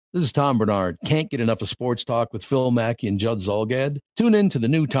This is Tom Bernard. Can't get enough of sports talk with Phil Mackey and Judd Zolgad? Tune in to the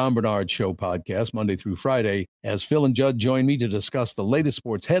new Tom Bernard Show podcast Monday through Friday as Phil and Judd join me to discuss the latest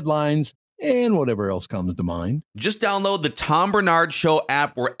sports headlines and whatever else comes to mind. Just download the Tom Bernard Show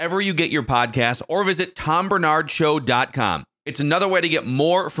app wherever you get your podcasts or visit tombernardshow.com. It's another way to get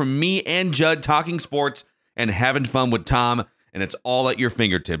more from me and Judd talking sports and having fun with Tom, and it's all at your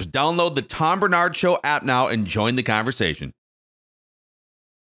fingertips. Download the Tom Bernard Show app now and join the conversation.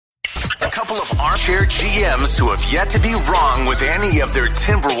 A couple of armchair GMs who have yet to be wrong with any of their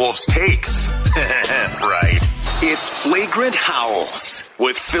Timberwolves takes. Right. It's Flagrant Howls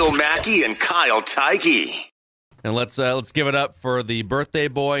with Phil Mackey and Kyle Teige. And let's give it up for the birthday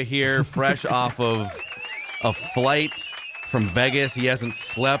boy here, fresh off of a flight from Vegas. He hasn't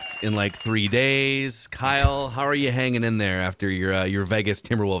slept in like 3 days. Kyle, how are you hanging in there after your Vegas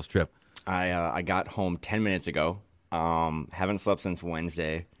Timberwolves trip? I got home 10 minutes ago. Haven't slept since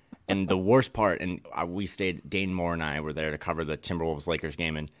Wednesday. And the worst part, and we stayed, Dane Moore and I were there to cover the Timberwolves-Lakers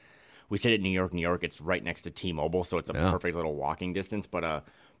game, and we stayed at New York. New York, it's right next to T-Mobile, so it's a perfect little walking distance, but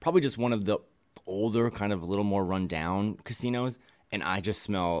probably just one of the older, kind of a little more run-down casinos, and I just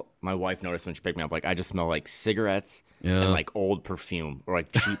smell, my wife noticed when she picked me up, like, I just smell like cigarettes and like old perfume, or like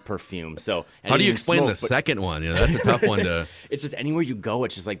cheap perfume. So how do you explain the second one? That's a tough one to... It's just anywhere you go,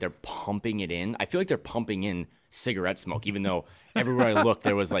 it's just like they're pumping it in. I feel like they're pumping in cigarette smoke, even though everywhere I looked,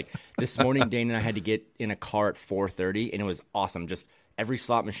 there was like, this morning, Dane and I had to get in a car at 4:30, and it was awesome. Just every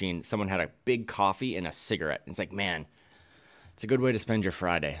slot machine, someone had a big coffee and a cigarette. And it's like, man, it's a good way to spend your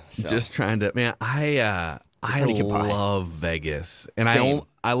Friday. So. Just trying to, man, I love Vegas. And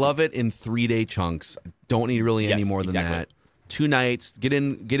I love it in 3-day chunks. Don't need really any more than that. 2 nights, get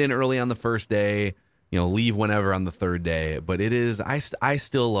in early on the first day, leave whenever on the third day. But it is, I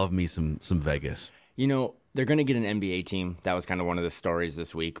still love me some Vegas. They're going to get an NBA team. That was kind of one of the stories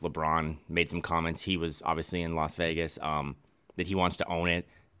this week. LeBron made some comments. He was obviously in Las Vegas, that he wants to own it.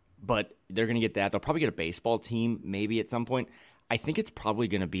 But they're going to get that. They'll probably get a baseball team maybe at some point. I think it's probably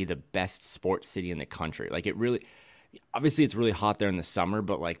going to be the best sports city in the country. Like, it really, obviously it's really hot there in the summer,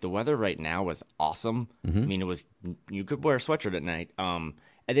 but like the weather right now was awesome. Mm-hmm. I mean, you could wear a sweatshirt at night. And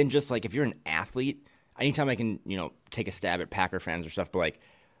then just like, if you're an athlete, anytime I can, take a stab at Packer fans or stuff, but like,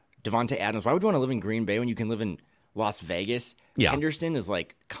 Devontae Adams, why would you want to live in Green Bay when you can live in Las Vegas? Yeah. Henderson is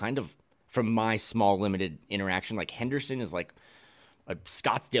like kind of, from my small limited interaction, like Henderson is like a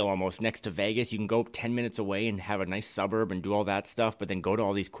Scottsdale almost next to Vegas. You can go 10 minutes away and have a nice suburb and do all that stuff, but then go to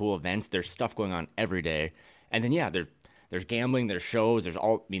all these cool events. There's stuff going on every day. And then, there's gambling, there's shows,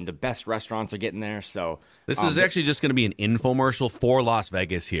 the best restaurants are getting there. So this is actually just going to be an infomercial for Las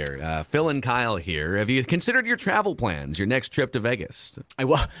Vegas here. Phil and Kyle here. Have you considered your travel plans, your next trip to Vegas? I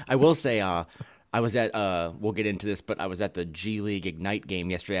will say I was at, we'll get into this, but I was at the G League Ignite game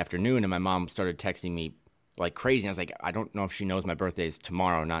yesterday afternoon, and my mom started texting me like crazy. I was like, I don't know if she knows my birthday is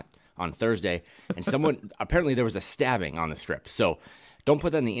tomorrow, not on Thursday. And someone, apparently there was a stabbing on the strip. So don't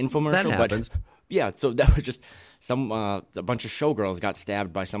put that in the infomercial. That happens. But yeah, so that was just... a bunch of showgirls got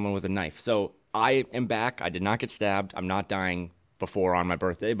stabbed by someone with a knife. So I am back. I did not get stabbed. I'm not dying before on my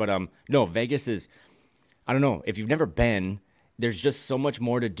birthday. But no, Vegas is, I don't know. If you've never been, there's just so much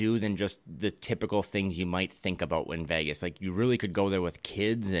more to do than just the typical things you might think about in Vegas. Like, you really could go there with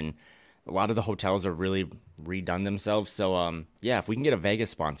kids, and a lot of the hotels are really redone themselves. So if we can get a Vegas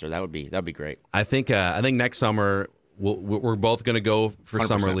sponsor, that'd be great. I think next summer, we're both going to go for 100%.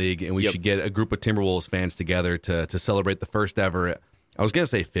 Summer League, and we should get a group of Timberwolves fans together to celebrate the first ever, I was going to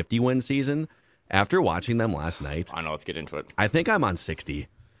say 50-win season. After watching them last night, I know, let's get into it. I think I'm on 60.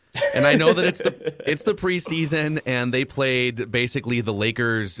 And I know that it's the preseason, and they played basically the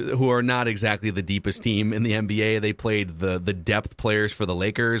Lakers, who are not exactly the deepest team in the NBA. They played the depth players for the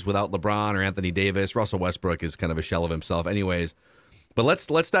Lakers without LeBron or Anthony Davis. Russell Westbrook is kind of a shell of himself anyways. But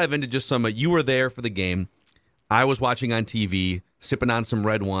let's dive into just some. You were there for the game. I was watching on TV, sipping on some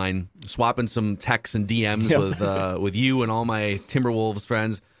red wine, swapping some texts and DMs with you and all my Timberwolves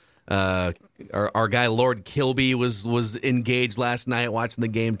friends. Our guy Lord Kilby was engaged last night watching the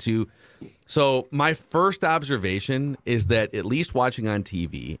game too. So my first observation is that, at least watching on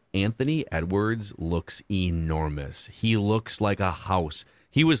TV, Anthony Edwards looks enormous. He looks like a house.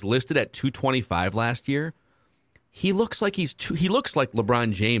 He was listed at 225 last year. He looks like he looks like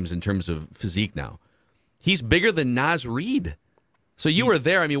LeBron James in terms of physique now. He's bigger than Naz Reid. So you were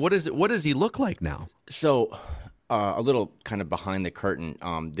there. I mean, what does he look like now? So a little kind of behind the curtain.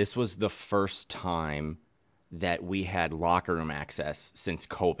 This was the first time that we had locker room access since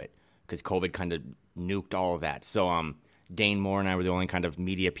COVID, because COVID kind of nuked all of that. So Dane Moore and I were the only kind of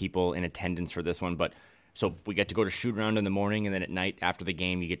media people in attendance for this one. But So we get to go to shoot around in the morning, and then at night after the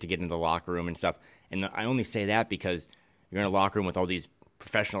game, you get to get into the locker room and stuff. And I only say that because you're in a locker room with all these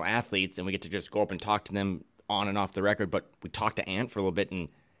professional athletes, and we get to just go up and talk to them on and off the record. But we talked to Ant for a little bit, and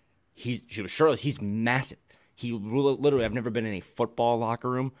she was shirtless. He's massive. He literally, I've never been in a football locker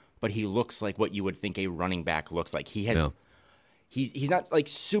room, but he looks like what you would think a running back looks like. He has. Yeah. He's not like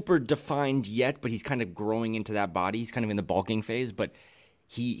super defined yet, but he's kind of growing into that body. He's kind of in the bulking phase, but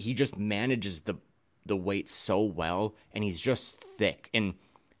he just manages the weight so well, and he's just thick. And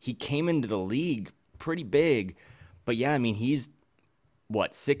he came into the league pretty big, but yeah, I mean, he's,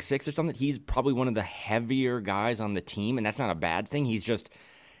 6'6" or something? He's probably one of the heavier guys on the team, and that's not a bad thing. He's just,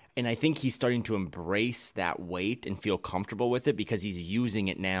 and I think he's starting to embrace that weight and feel comfortable with it because he's using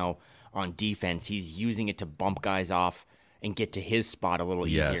it now on defense. He's using it to bump guys off and get to his spot a little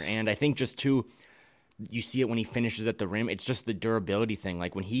easier. And I think just too, you see it when he finishes at the rim. It's just the durability thing.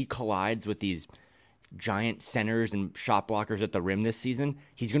 Like when he collides with these giant centers and shot blockers at the rim this season,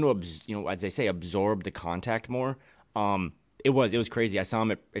 he's going to, as they say, absorb the contact more. It was crazy. I saw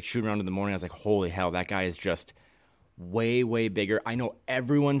him at shoot around in the morning. I was like, holy hell, that guy is just way, way bigger. I know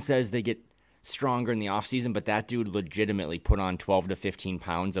everyone says they get stronger in the offseason, but that dude legitimately put on 12 to 15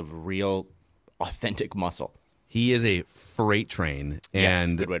 pounds of real, authentic muscle. He is a freight train.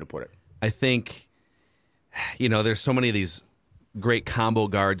 And yes, good way to put it. I think, there's so many of these great combo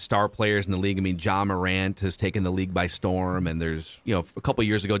guard star players in the league. I mean, Ja Morant has taken the league by storm, and there's, a couple of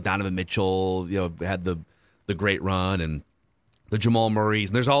years ago, Donovan Mitchell, had the great run, and the Jamal Murrays,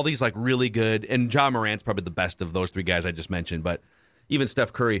 and there's all these like really good, and Ja Morant's probably the best of those three guys I just mentioned, but even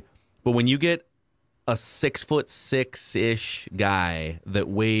Steph Curry. But when you get a 6'6" guy that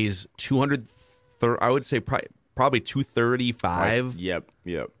weighs 230, I would say probably 235 yep.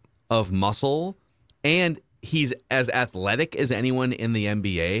 of muscle, and he's as athletic as anyone in the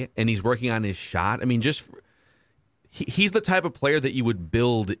NBA, and he's working on his shot. I mean, he's the type of player that you would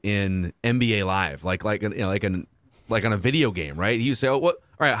build in NBA Live, like on a video game, right? You say, all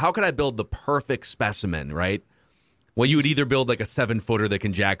right, how can I build the perfect specimen, right? Well, you would either build like a 7-footer that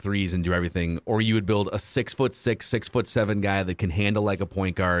can jack threes and do everything, or you would build a 6'6", 6'7" guy that can handle like a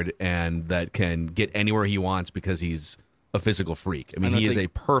point guard and that can get anywhere he wants because he's a physical freak. I mean, he is a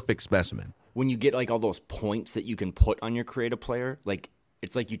perfect specimen. When you get like all those points that you can put on your creative player, like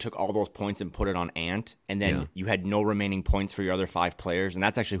it's like you took all those points and put it on Ant, and then you had no remaining points for your other 5 players, and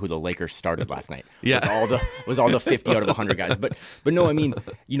that's actually who the Lakers started last night. Was all the 50 out of 100 guys. But no, I mean,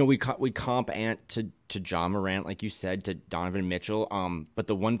 we comp Ant to Ja Morant, like you said, to Donovan Mitchell. But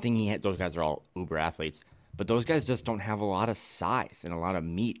the one thing he had, those guys are all uber athletes, but those guys just don't have a lot of size and a lot of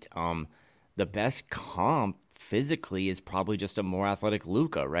meat. The best comp physically is probably just a more athletic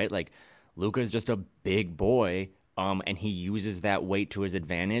Luka, right? Like Luka is just a big boy. And he uses that weight to his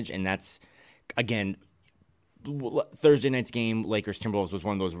advantage, and that's, again, Thursday night's game, Lakers-Timberwolves, was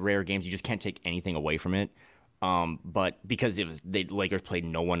one of those rare games. You just can't take anything away from it, but because the Lakers played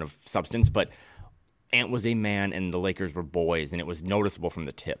no one of substance, but Ant was a man, and the Lakers were boys, and it was noticeable from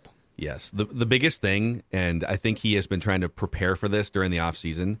the tip. Yes, the biggest thing, and I think he has been trying to prepare for this during the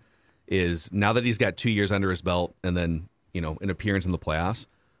offseason, is now that he's got 2 years under his belt and then, an appearance in the playoffs,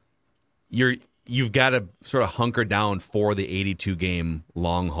 you've got to sort of hunker down for the 82-game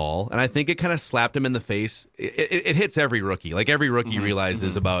long haul. And I think it kind of slapped him in the face. It hits every rookie. Like every rookie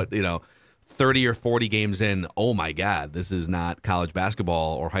realizes about, 30 or 40 games in, oh my God, this is not college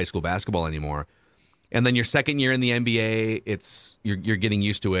basketball or high school basketball anymore. And then your second year in the NBA, you're getting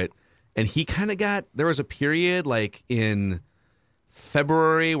used to it. And he kind of there was a period like in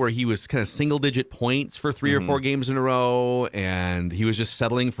February where he was kind of single-digit points for 3 or 4 games in a row, and he was just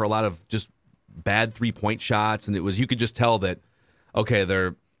settling for a lot of just bad 3-point shots, and you could just tell that, okay,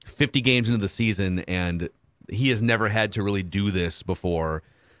 they're 50 games into the season, and he has never had to really do this before.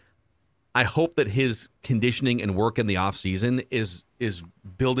 I hope that his conditioning and work in the offseason is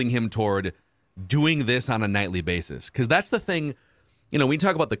building him toward doing this on a nightly basis, because that's the thing. We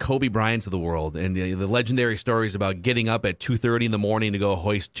talk about the Kobe Bryants of the world and the legendary stories about getting up at 2:30 in the morning to go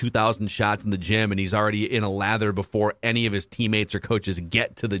hoist 2,000 shots in the gym, and he's already in a lather before any of his teammates or coaches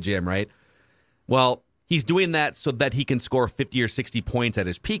get to the gym, right? Well, he's doing that so that he can score 50 or 60 points at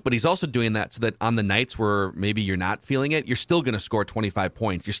his peak, but he's also doing that so that on the nights where maybe you're not feeling it, you're still going to score 25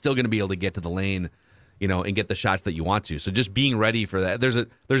 points. You're still going to be able to get to the lane, and get the shots that you want to. So just being ready for that. There's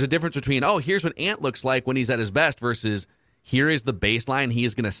a difference between, here's what Ant looks like when he's at his best versus here is the baseline he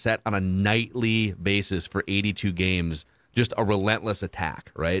is going to set on a nightly basis for 82 games, just a relentless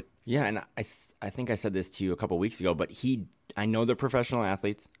attack, right? Yeah, and I think I said this to you a couple weeks ago, but I know they're professional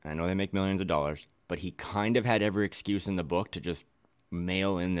athletes. I know they make millions of dollars, but he kind of had every excuse in the book to just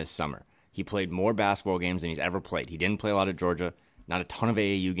mail in this summer. He played more basketball games than he's ever played. He didn't play a lot at Georgia, not a ton of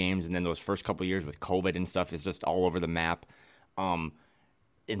AAU games, and then those first couple of years with COVID and stuff is just all over the map. And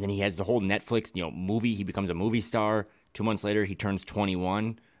then he has the whole Netflix, movie. He becomes a movie star. 2 months later, he turns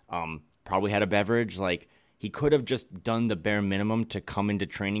 21. Probably had a beverage. Like, he could have just done the bare minimum to come into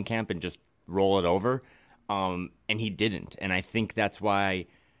training camp and just roll it over. And he didn't. And I think that's why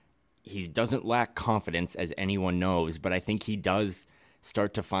he doesn't lack confidence, as anyone knows. But I think he does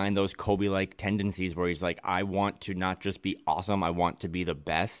start to find those Kobe-like tendencies where he's like, I want to not just be awesome, I want to be the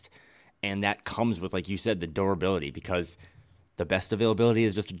best. And that comes with, like you said, the durability, because the best availability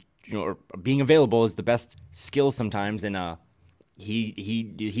is just, or being available is the best skill sometimes. And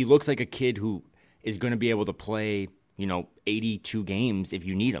he looks like a kid who is going to be able to play, 82 games if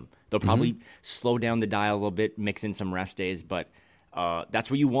you need him. They'll probably slow down the dial a little bit, mix in some rest days, but that's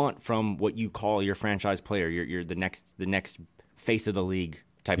what you want from what you call your franchise player. You're the next face of the league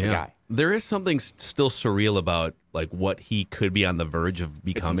type of guy. There is something still surreal about like what he could be on the verge of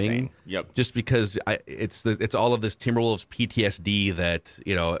becoming. Yep. Just because it's all of this Timberwolves PTSD that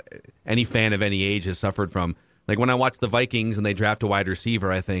any fan of any age has suffered from. Like when I watch the Vikings and they draft a wide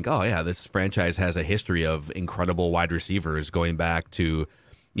receiver, I think, oh yeah, this franchise has a history of incredible wide receivers going back to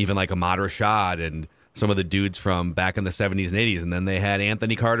even like Ahmad Rashad and some of the dudes from back in the 70s and 80s. And then they had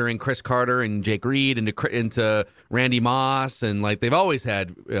Anthony Carter and Chris Carter and Jake Reed into Randy Moss. And like they've always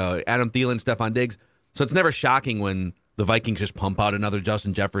had Adam Thielen, Stephon Diggs. So it's never shocking when the Vikings just pump out another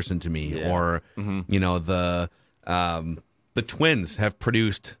Justin Jefferson to me. Yeah. Or, the Twins have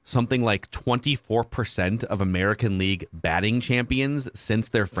produced something like 24% of American League batting champions since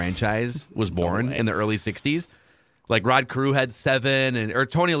their franchise was born in the early 60s. Like Rod Carew had 7, or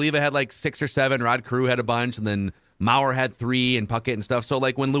Tony Oliva had like 6 or 7. Rod Carew had a bunch, and then Mauer had 3, and Puckett and stuff. So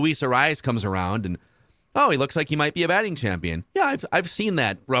like when Luis Arias comes around, and he looks like he might be a batting champion. Yeah, I've seen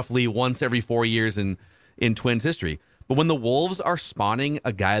that roughly once every 4 years in Twins history. But when the Wolves are spawning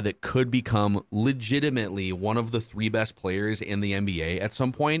a guy that could become legitimately one of the 3 best players in the NBA at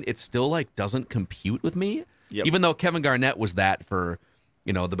some point, it still like doesn't compute with me. Yep. Even though Kevin Garnett was that for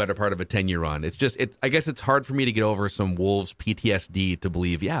the better part of a 10-year run. I guess it's hard for me to get over some Wolves PTSD to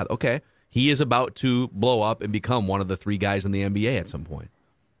believe, yeah, okay, he is about to blow up and become one of the 3 guys in the NBA at some point.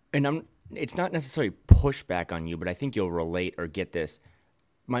 And it's not necessarily pushback on you, but I think you'll relate or get this.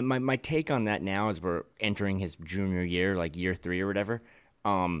 My take on that now as we're entering his junior year, like year 3 or whatever,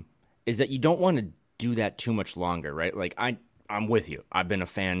 is that you don't want to do that too much longer, right? Like I'm with you. I've been a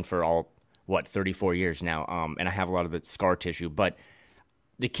fan for 34 years now, and I have a lot of the scar tissue, but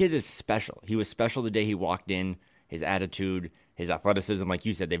the kid is special. He was special the day he walked in. His attitude, his athleticism, like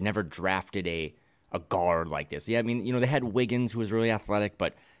you said, they've never drafted a guard like this. Yeah, I mean, they had Wiggins, who was really athletic,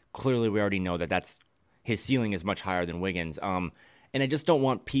 but clearly we already know that his ceiling is much higher than Wiggins. And I just don't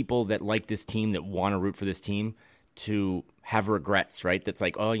want people that like this team, that want to root for this team, to have regrets, right? That's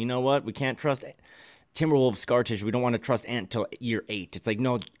like, oh, you know what? We can't trust Timberwolves scar tissue. We don't want to trust Ant till year 8. It's like,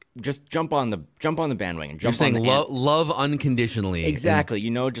 no, just jump on the bandwagon. You're saying love unconditionally. Exactly.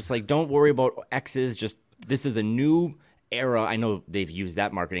 Just like don't worry about X's. Just this is a new era. I know they've used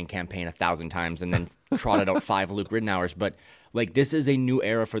that marketing campaign 1,000 times and then trotted out 5 Luke Rittenhours, but like this is a new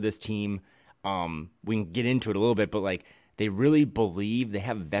era for this team. We can get into it a little bit, but like they really believe they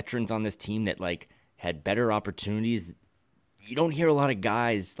have veterans on this team that like had better opportunities. You don't hear a lot of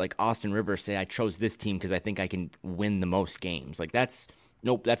guys like Austin Rivers say, I chose this team because I think I can win the most games. Like that's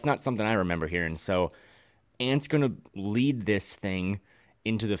not something I remember hearing. So Ant's going to lead this thing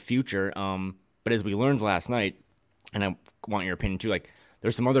into the future. But as we learned last night, and I want your opinion too, like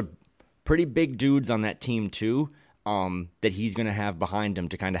there's some other pretty big dudes on that team too, that he's going to have behind him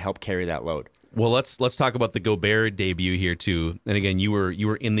to kind of help carry that load. Well, let's talk about the Gobert debut here too. And again, you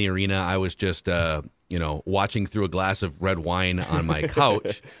were in the arena. I was just watching through a glass of red wine on my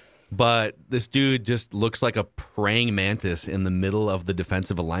couch. But this dude just looks like a praying mantis in the middle of the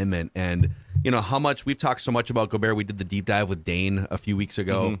defensive alignment. And how much we've talked so much about Gobert. We did the deep dive with Dane a few weeks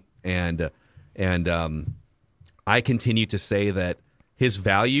ago, and I continue to say that his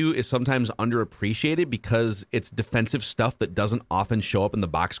value is sometimes underappreciated because it's defensive stuff that doesn't often show up in the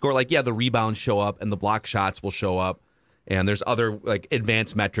box score. Like, yeah, the rebounds show up and the block shots will show up, and there's other like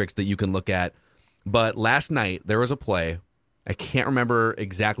advanced metrics that you can look at. But last night there was a play. I can't remember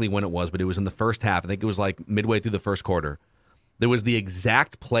exactly when it was, but it was in the first half. I think it was like midway through the first quarter. There was the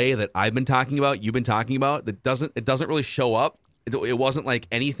exact play that I've been talking about, you've been talking about, that doesn't really show up. It wasn't like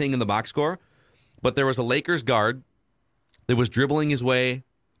anything in the box score, but there was a Lakers guard that was dribbling his way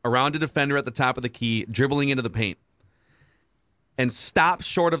around a defender at the top of the key, dribbling into the paint, and stops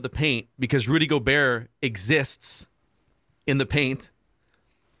short of the paint because Rudy Gobert exists in the paint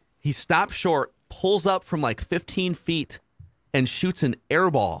He stops short, pulls up from like 15 feet, and shoots an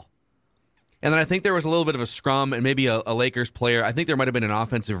air ball. And then I think there was a little bit of a scrum and maybe a Lakers player. I think there might have been an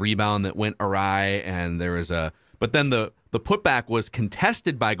offensive rebound that went awry, and there was but then the putback was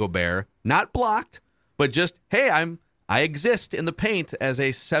contested by Gobert, not blocked, but just, hey, I exist in the paint as a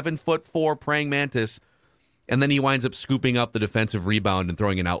 7'4" praying mantis. And then he winds up scooping up the defensive rebound and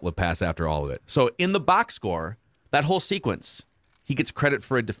throwing an outlet pass after all of it. So in the box score, that whole sequence, he gets credit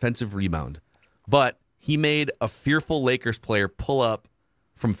for a defensive rebound. But he made a fearful Lakers player pull up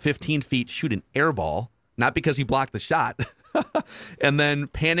from 15 feet, shoot an air ball, not because he blocked the shot. And then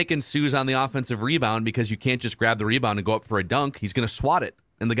panic ensues on the offensive rebound because you can't just grab the rebound and go up for a dunk. He's going to swat it.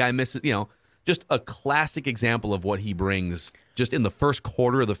 And the guy misses, just a classic example of what he brings just in the first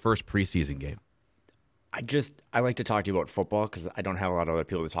quarter of the first preseason game. I like to talk to you about football because I don't have a lot of other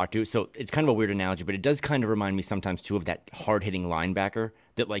people to talk to. So it's kind of a weird analogy, but it does kind of remind me sometimes too of that hard-hitting linebacker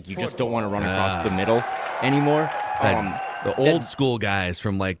that like you just don't want to run across the middle anymore. The old school guys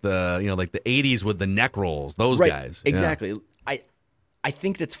from like the 80s with the neck rolls, those guys. Exactly. Yeah. I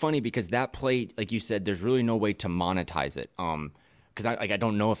think that's funny because that play, like you said, there's really no way to monetize it. Because I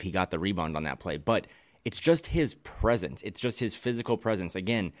don't know if he got the rebound on that play, but it's just his presence. It's just his physical presence.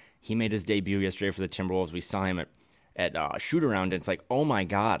 Again, he made his debut yesterday for the Timberwolves. We saw him at shoot around, and it's like, oh my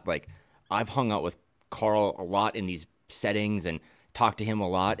God, like I've hung out with Carl a lot in these settings and talked to him a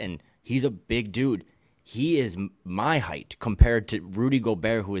lot, and he's a big dude. He is my height compared to Rudy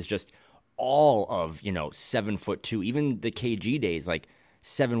Gobert, who is just all of 7'2". Even the KG days, like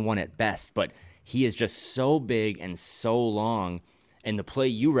 7'1" at best, but he is just so big and so long. And the play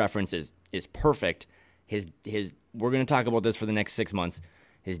you reference is perfect. His we're going to talk about this for the next 6 months.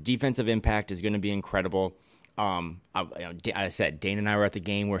 His defensive impact is going to be incredible. I said, Dane and I were at the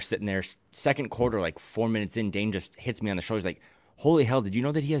game. We're sitting there, second quarter, like 4 minutes in. Dane just hits me on the shoulder. He's like, holy hell, did you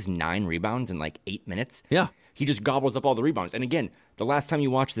know that he has 9 rebounds in like 8 minutes? Yeah. He just gobbles up all the rebounds. And again, the last time you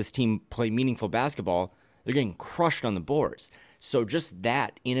watch this team play meaningful basketball, they're getting crushed on the boards. So just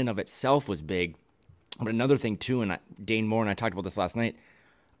that in and of itself was big. But another thing too, and Dane Moore and I talked about this last night,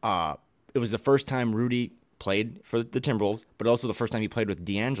 it was the first time Rudy played for the Timberwolves, but also the first time he played with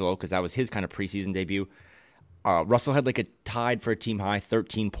D'Angelo because that was his kind of preseason debut. Russell had like a tied for a team high,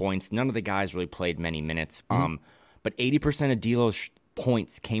 13 points. None of the guys really played many minutes. But 80% of D'Lo's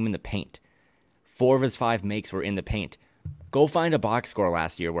points came in the paint. 4 of his 5 makes were in the paint. Go find a box score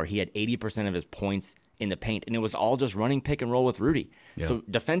last year where he had 80% of his points in the paint, and it was all just running pick and roll with Rudy. Yeah. So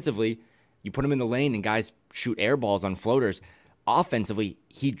defensively, you put him in the lane and guys shoot air balls on floaters. Offensively,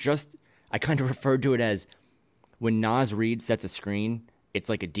 I kind of referred to it as when Naz Reid sets a screen, it's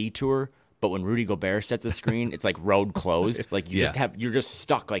like a detour. But when Rudy Gobert sets a screen, it's like road closed. Like you're just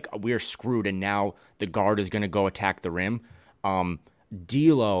stuck. Like we're screwed, and now the guard is going to go attack the rim.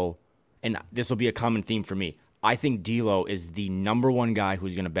 D'Lo, and this will be a common theme for me. I think D'Lo is the number one guy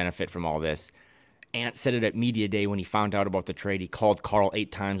who's going to benefit from all this. Ant said it at media day when he found out about the trade. He called Carl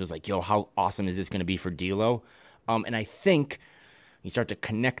 8 times. Was like, "Yo, how awesome is this going to be for D'Lo?" And I think you start to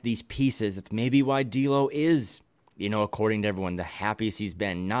connect these pieces. It's maybe why D'Lo is, according to everyone, the happiest he's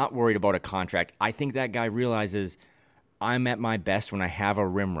been, not worried about a contract. I think that guy realizes I'm at my best when I have a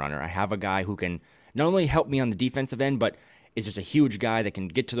rim runner. I have a guy who can not only help me on the defensive end, but is just a huge guy that can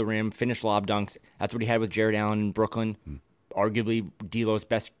get to the rim, finish lob dunks. That's what he had with Jared Allen in Brooklyn, arguably D'Lo's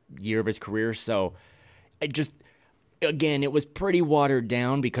best year of his career. So again, it was pretty watered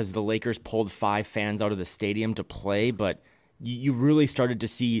down because the Lakers pulled 5 fans out of the stadium to play, but you really started to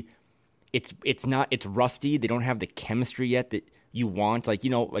see it's rusty. They don't have the chemistry yet that you want. Like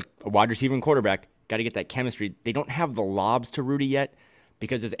a wide receiver and quarterback, got to get that chemistry. They don't have the lobs to Rudy yet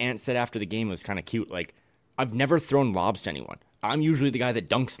because, as Ant said after the game, it was kind of cute. Like, I've never thrown lobs to anyone. I'm usually the guy that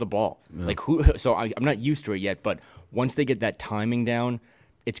dunks the ball. Yeah. So I'm not used to it yet, but once they get that timing down,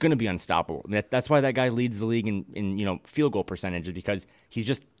 it's going to be unstoppable. That's why that guy leads the league in field goal percentages, because he's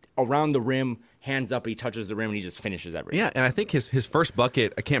just around the rim, hands up, he touches the rim, and he just finishes everything. Yeah, and I think his first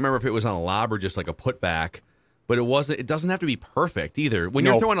bucket, I can't remember if it was on a lob or just like a putback, but it doesn't have to be perfect either. When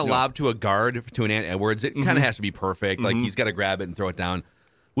you're throwing a lob to a guard, to an Ant Edwards, it kind of has to be perfect. Mm-hmm. Like he's got to grab it and throw it down.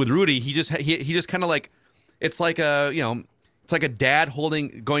 With Rudy, he just kind of like, it's like it's like a dad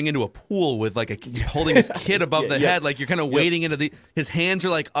going into a pool with holding his kid above the head. Like you're kind of wading into his hands are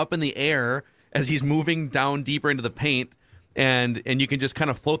like up in the air as he's moving down deeper into the paint. And you can just kind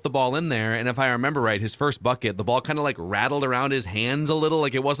of float the ball in there. And if I remember right, his first bucket, the ball kind of like rattled around his hands a little.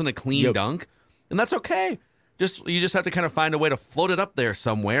 Like it wasn't a clean dunk. And that's okay. You just have to kind of find a way to float it up there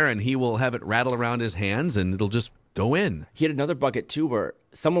somewhere, and he will have it rattle around his hands, and it'll just go in. He had another bucket too where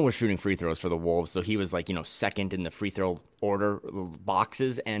someone was shooting free throws for the Wolves, so he was like, second in the free throw order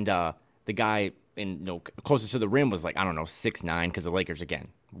boxes, and the guy closest to the rim was like, I don't know, 6'9", because the Lakers, again,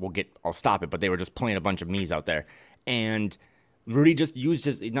 I'll stop it, but they were just playing a bunch of me's out there. And Rudy just used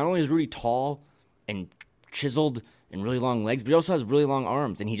not only is Rudy tall and chiseled and really long legs, but he also has really long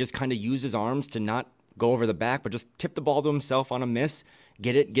arms, and he just kind of used his arms to not go over the back, but just tip the ball to himself on a miss,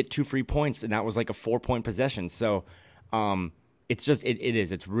 get 2 free points, and that was like a 4-point possession. So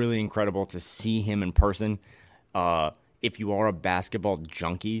it's really incredible to see him in person. If you are a basketball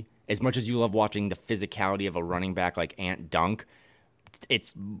junkie, as much as you love watching the physicality of a running back like Ant dunk,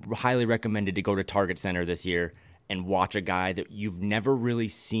 it's highly recommended to go to Target Center this year and watch a guy that you've never really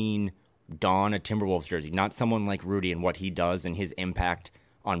seen don a Timberwolves jersey. Not someone like Rudy and what he does and his impact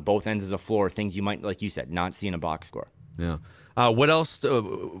on both ends of the floor, things you might, like you said, not see in a box score. Yeah. What else,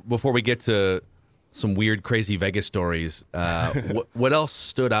 before we get to some weird, crazy Vegas stories, what else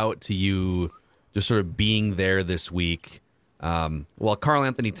stood out to you just sort of being there this week? Well, Karl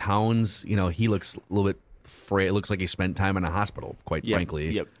Anthony Towns, he looks a little bit frail. It looks like he spent time in a hospital, quite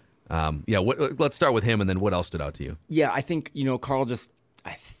frankly. Yep. Let's start with him, and then what else stood out to you? Yeah, I think, Karl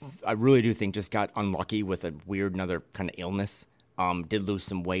I really do think just got unlucky with a weird another kind of illness. Did lose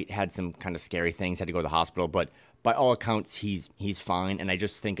some weight, had some kind of scary things, had to go to the hospital, but by all accounts, he's fine. And I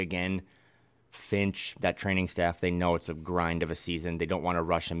just think, again, Finch, that training staff, they know it's a grind of a season. They don't want to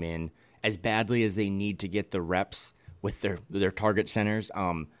rush him in as badly as they need to get the reps with their target centers.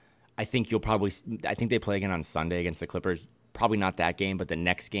 I think they play again on Sunday against the Clippers. Probably not that game, but the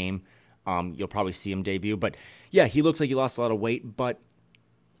next game, you'll probably see him debut. But yeah, he looks like he lost a lot of weight, but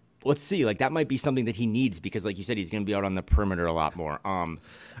let's see. Like, that might be something that he needs because, like you said, he's going to be out on the perimeter a lot more. All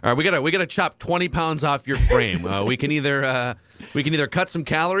right, we gotta chop 20 pounds off your frame. We can either cut some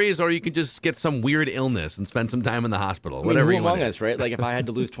calories, or you can just get some weird illness and spend some time in the hospital. Whatever you want. Who among us, right? Like, if I had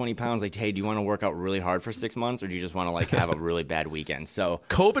to lose 20 pounds, like, hey, do you want to work out really hard for 6 months, or do you just want to, like, have a really bad weekend? So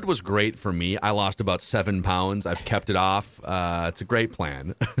COVID was great for me. I lost about 7 pounds. I've kept it off. It's a great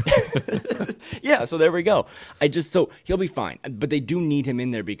plan. Yeah, so there we go. So he'll be fine, but they do need him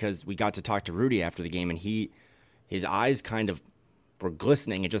in there because we got to talk to Rudy after the game, and his eyes kind of were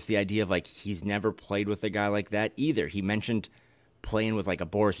glistening at just the idea of, like, he's never played with a guy like that either. He mentioned playing with, like, a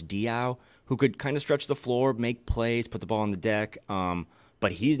Boris Diaw who could kind of stretch the floor, make plays, put the ball on the deck,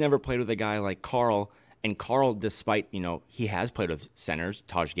 but he's never played with a guy like Karl. And Karl, despite, he has played with centers,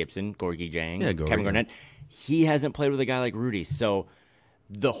 Taj Gibson, Gorgie Jang, Kevin Garnett, he hasn't played with a guy like Rudy. So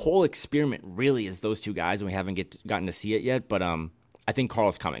the whole experiment really is those two guys, and we haven't gotten to see it yet, but I think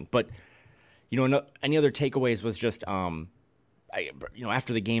Karl's coming. But, any other takeaways was just,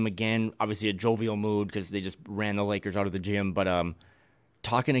 after the game again, obviously a jovial mood because they just ran the Lakers out of the gym. But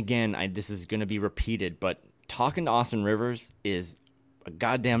talking again, this is going to be repeated, but talking to Austin Rivers is a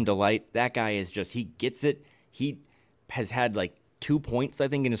goddamn delight. That guy is just, he gets it. He has had like 2 points, I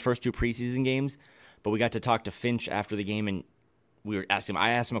think, in his first 2 preseason games. But we got to talk to Finch after the game, and I asked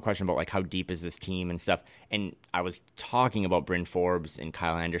him a question about, like, how deep is this team and stuff. And I was talking about Bryn Forbes and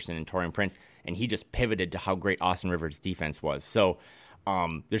Kyle Anderson and Taurean Prince, and he just pivoted to how great Austin Rivers' defense was. So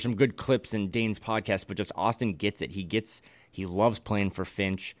there's some good clips in Dane's podcast, but just Austin gets it. He loves playing for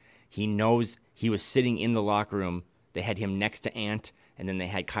Finch. He knows he was sitting in the locker room. They had him next to Ant, and then they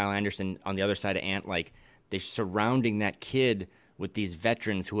had Kyle Anderson on the other side of Ant. Like, they're surrounding that kid with these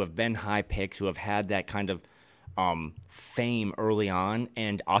veterans who have been high picks, who have had that kind of fame early on.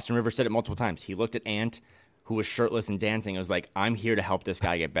 And Austin Rivers said it multiple times. He looked at Ant, who was shirtless and dancing. It was like, I'm here to help this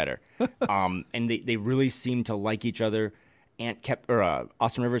guy get better. And they really seemed to like each other.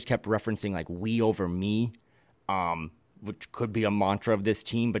 Austin Rivers kept referencing, like, we over me, which could be a mantra of this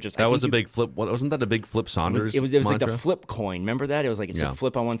team. But just that was a big flip. Wasn't that a big Flip Saunders? It was like the flip coin. Remember that? It was like it's a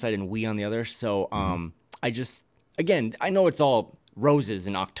flip on one side and we on the other. So I know it's all roses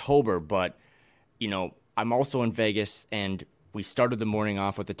in October, but I'm also in Vegas, and we started the morning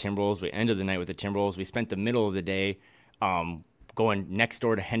off with the Timberwolves. We ended the night with the Timberwolves. We spent the middle of the day going next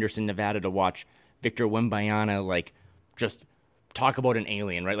door to Henderson, Nevada to watch Victor Wembanyama, like, just talk about an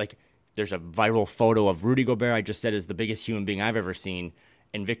alien, right? Like, there's a viral photo of Rudy Gobert, I just said, is the biggest human being I've ever seen,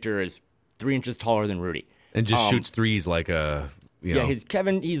 and Victor is 3 inches taller than Rudy. And just shoots threes like a...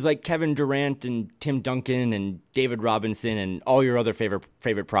 he's like Kevin Durant and Tim Duncan and David Robinson and all your other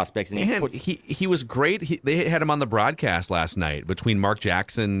favorite prospects. And he was great. They had him on the broadcast last night between Mark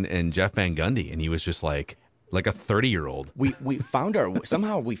Jackson and Jeff Van Gundy, and he was just like a 30-year-old. We got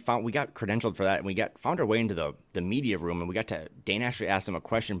credentialed for that, and we found our way into the media room, and Dane actually asked him a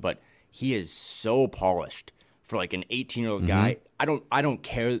question, but he is so polished for like an 18-year-old guy. I don't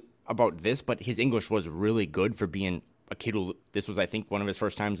care about this, but his English was really good for being a kid who, this was, I think, one of his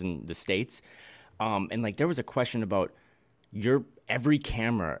first times in the States. And like, there was a question about every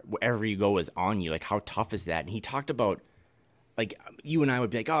camera, wherever you go, is on you. Like, how tough is that? And he talked about, like, you and I would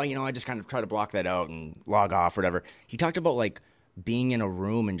be like, oh, I just kind of try to block that out and log off or whatever. He talked about, like, being in a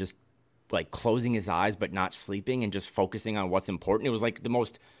room and just, like, closing his eyes but not sleeping and just focusing on what's important. It was, like, the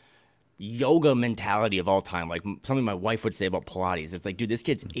most yoga mentality of all time. Like, something my wife would say about Pilates. It's like, dude, this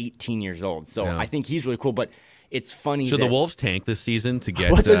kid's 18 years old. So I think he's really cool. But it's funny. Should the Wolves tank this season to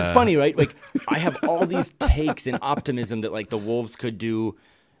get... Well, it's funny, right? Like, I have all these takes and optimism that, like, the Wolves could do.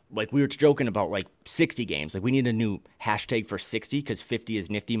 Like, we were joking about, like, 60 games. Like, we need a new hashtag for 60 because 50 is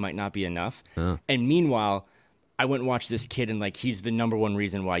nifty might not be enough. And meanwhile, I went and watched this kid, and, like, he's the number one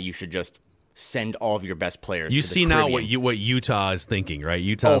reason why you should just send all of your best players You to the see now Caribbean. what Utah is thinking, right?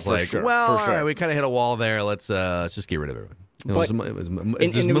 Utah's for like, sure, well, for sure. all right, we kind of hit a wall there. Let's just get rid of everyone.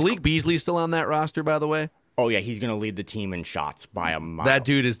 Is and Malik Beasley still on that roster, by the way? Oh, yeah, he's going to lead the team in shots by a mile. That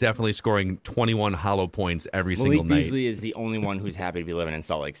dude is definitely scoring 21 hollow points every single night. Malik Beasley is the only one who's happy to be living in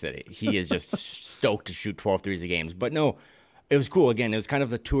Salt Lake City. He is just stoked to shoot 12 threes a game. But no, it was cool. Again, it was kind of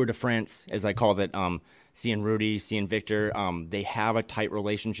the Tour de France, as I called it. Seeing Rudy, seeing Victor, they have a tight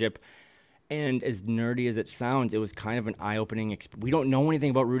relationship. And as nerdy as it sounds, it was kind of an eye-opening experience. We don't know anything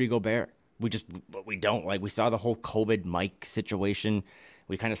about Rudy Gobert. We don't. Like, we saw the whole COVID mic situation.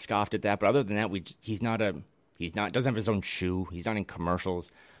 We kind of scoffed at that. But other than that, doesn't have his own shoe. He's not in commercials.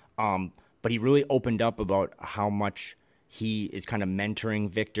 But he really opened up about how much he is kind of mentoring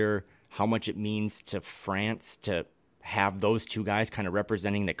Victor, how much it means to France to have those two guys kind of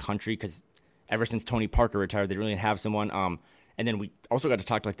representing the country. Because ever since Tony Parker retired, they really didn't have someone. And then we also got to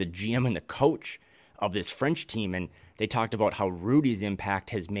talk to, like, the GM and the coach of this French team. And they talked about how Rudy's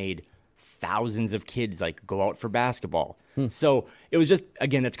impact has made thousands of kids, like, go out for basketball. So it was just,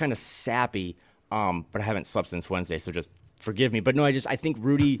 again, that's kind of sappy. But I haven't slept since Wednesday, so just forgive me. But no, I think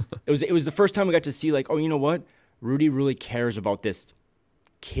Rudy, it was the first time we got to see, like, oh, you know what? Rudy really cares about this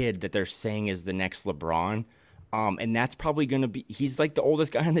kid that they're saying is the next LeBron. And that's probably going to be, he's like the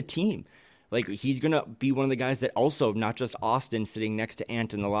oldest guy on the team. Like, he's going to be one of the guys that also, not just Austin sitting next to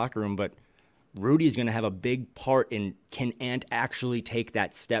Ant in the locker room, but Rudy's going to have a big part in, can Ant actually take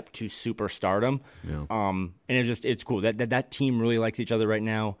that step to superstardom? Yeah. And it's cool. That team really likes each other right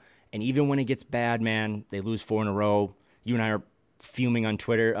now. And even when it gets bad, man, they lose 4 in a row. You and I are fuming on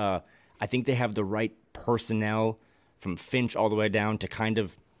Twitter. I think they have the right personnel from Finch all the way down to kind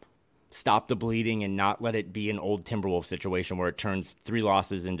of stop the bleeding and not let it be an old Timberwolves situation where it turns 3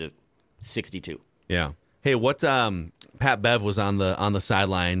 losses into 62. Yeah. Hey, what? Pat Bev was on the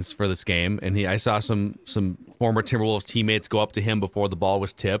sidelines for this game, and I saw some former Timberwolves teammates go up to him before the ball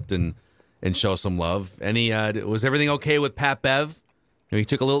was tipped and show some love. Was everything okay with Pat Bev? He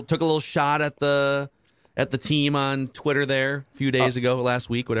took a little shot at the team on Twitter there a few days ago, last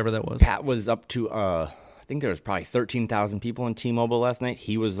week, whatever that was. Pat was up to I think there was probably 13,000 people in T-Mobile last night.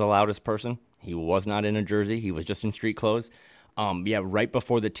 He was the loudest person. He was not in a jersey. He was just in street clothes. Right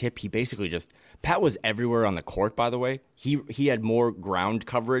before the tip, he basically Pat was everywhere on the court, by the way. He had more ground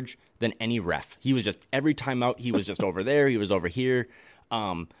coverage than any ref. He was just, every time out, he was just over there, he was over here.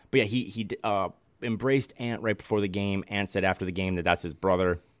 He embraced Ant right before the game. Ant said after the game that that's his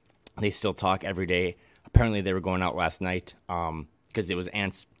brother. They still talk every day. Apparently they were going out last night because it was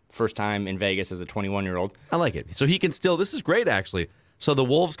Ant's first time in Vegas as a 21-year-old. I like it. So he can still, this is great actually. So the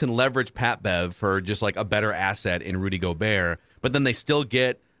Wolves can leverage Pat Bev for just like a better asset in Rudy Gobert, but then they still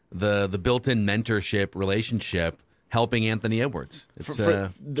get the built-in mentorship relationship helping Anthony Edwards. It's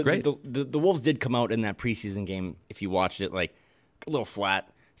great. The Wolves did come out in that preseason game, if you watched it, like a little flat.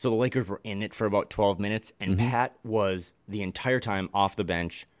 So the Lakers were in it for about 12 minutes, and Pat was the entire time off the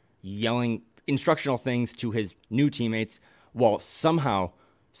bench yelling instructional things to his new teammates while somehow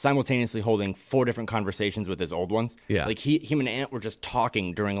simultaneously holding 4 different conversations with his old ones. Yeah. Like him and Ant were just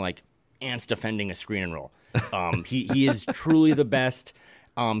talking during like Ant's defending a screen and roll. He is truly the best.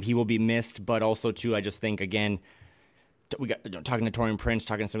 He will be missed, but also too, I just think again, we got talking to Taurean Prince,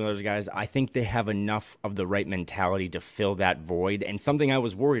 talking to some of those guys. I think they have enough of the right mentality to fill that void. And something I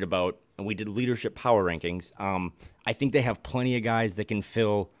was worried about, and we did leadership power rankings. I think they have plenty of guys that can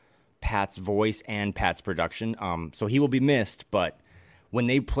fill Pat's voice and Pat's production. So he will be missed, but when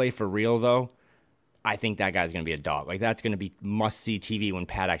they play for real, though, I think that guy's going to be a dog. Like, that's going to be must-see TV when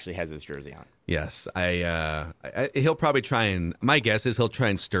Pat actually has his jersey on. Yes. He'll probably try and, my guess is he'll try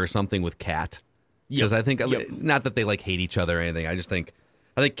and stir something with Cat. Because I think, not that they like hate each other or anything, I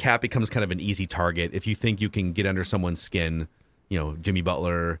think Cat becomes kind of an easy target. If you think you can get under someone's skin, Jimmy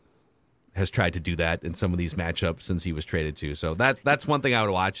Butler, has tried to do that in some of these matchups since he was traded to. So that's one thing I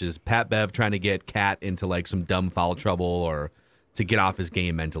would watch is Pat Bev trying to get Cat into like some dumb foul trouble or to get off his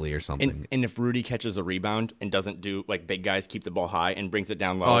game mentally or something. And if Rudy catches a rebound and doesn't do like big guys keep the ball high and brings it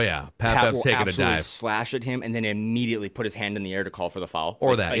down low. Oh yeah, Pat Bev's taking a dive, slash at him, and then immediately put his hand in the air to call for the foul.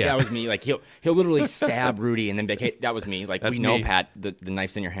 Or that was me. Like he'll literally stab Rudy and then be like, hey, that was me. Like we know, Pat, the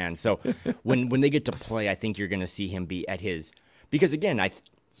knife's in your hand. So when they get to play, I think you're going to see him be at his, because again,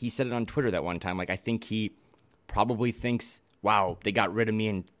 he said it on Twitter that one time. Like I think he probably thinks, wow, they got rid of me,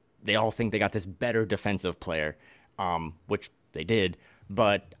 and they all think they got this better defensive player, which they did.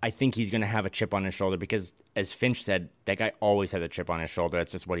 But I think he's going to have a chip on his shoulder because, as Finch said, that guy always has a chip on his shoulder.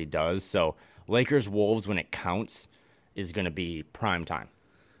 That's just what he does. So Lakers-Wolves, when it counts, is going to be prime time.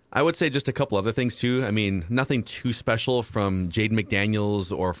 I would say just a couple other things, too. I mean, nothing too special from Jaden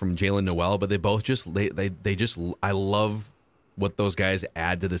McDaniels or from Jalen Noel, but they both just I love what those guys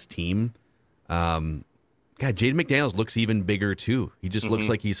add to this team. God, Jaden McDaniels looks even bigger, too. He just looks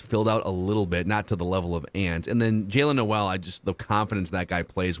like he's filled out a little bit, not to the level of Ant. And then Jalen Noel, the confidence that guy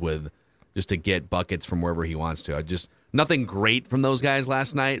plays with just to get buckets from wherever he wants to. Nothing great from those guys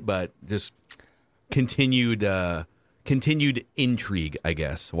last night, but just continued intrigue, I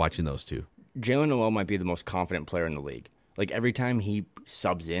guess, watching those two. Jalen Noel might be the most confident player in the league. Like, every time he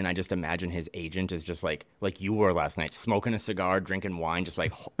subs in, I just imagine his agent is just like you were last night, smoking a cigar, drinking wine, just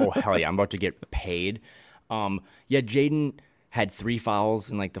like, oh, hell yeah, I'm about to get paid. Jaden had 3 fouls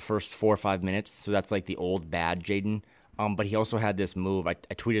in like the first 4 or 5 minutes, so that's like the old bad Jaden. But he also had this move. I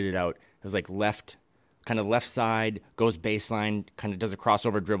tweeted it out. It was like left side, goes baseline, kind of does a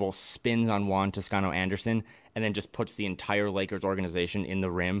crossover dribble, spins on Juan Toscano-Anderson, and then just puts the entire Lakers organization in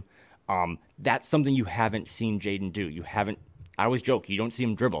the rim. That's something you haven't seen Jaden do. I always joke, you don't see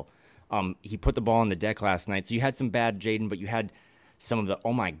him dribble. He put the ball on the deck last night, so you had some bad Jaden, but you had some of the,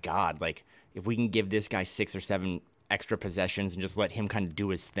 oh my God, like, if we can give this guy 6 or 7 extra possessions and just let him kind of do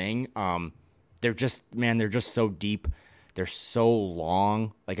his thing, they're just so deep. They're so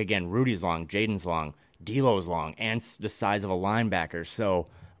long. Like, again, Rudy's long, Jaden's long, D'Lo's long, Ant's the size of a linebacker. So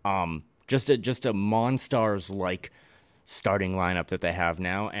just a Monstars-like starting lineup that they have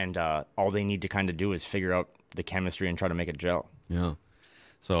now, and all they need to kind of do is figure out the chemistry and try to make it gel. Yeah.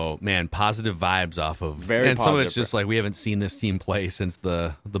 So, man, positive vibes off of, very and positive. some of it's just like we haven't seen this team play since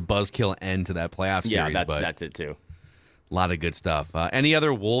the buzzkill end to that playoff series. Yeah, but that's it too. A lot of good stuff. Any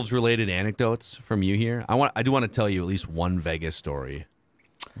other Wolves-related anecdotes from you here? I do want to tell you at least one Vegas story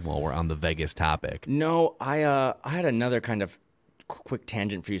while we're on the Vegas topic. No, I had another kind of quick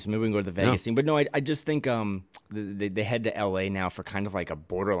tangent for you, so maybe we can go to the Vegas scene. But no, I just think they head to L.A. now for kind of like a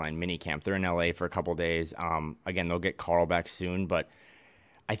borderline mini camp. They're in L.A. for a couple days. Again, they'll get Carl back soon, but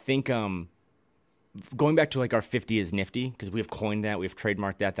I think going back to like our 50 is nifty, because we've coined that, we've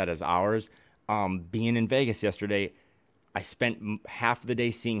trademarked that is ours. Being in Vegas yesterday, I spent half the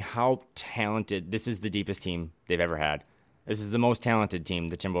day seeing how talented, this is the deepest team they've ever had. This is the most talented team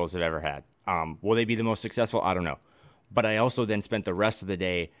the Timberwolves have ever had. Will they be the most successful? I don't know. But I also then spent the rest of the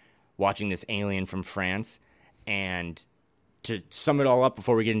day watching this alien from France. And to sum it all up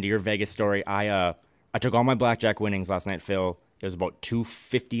before we get into your Vegas story, I took all my blackjack winnings last night, Phil. It was about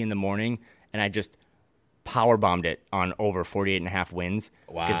 2:50 in the morning, and I just powerbombed it on over 48.5 wins.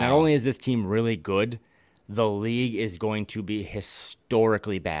 Wow. Because not only is this team really good, the league is going to be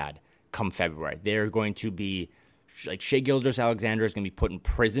historically bad come February. They're going to be, like, Shai Gilgeous-Alexander is going to be put in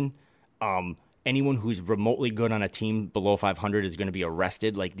prison. Anyone who's remotely good on a team below 500 is going to be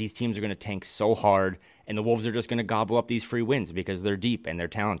arrested. Like, these teams are going to tank so hard, and the Wolves are just going to gobble up these free wins because they're deep and they're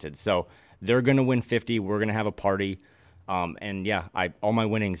talented. So they're going to win 50. We're going to have a party. And yeah, all my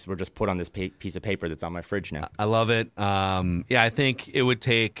winnings were just put on this piece of paper that's on my fridge now. I love it. I think it would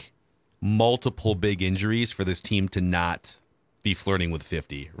take multiple big injuries for this team to not be flirting with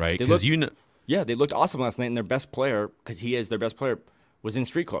 50, right? Because yeah, they looked awesome last night, and their best player, because he is their best player, was in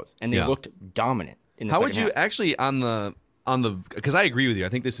street clothes, and they looked dominant in the How second would you half. actually on the because I agree with you. I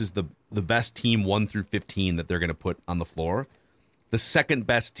think this is the best team 1 through 15 that they're going to put on the floor. The second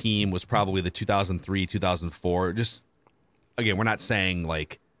best team was probably the 2003, 2004. Just again, we're not saying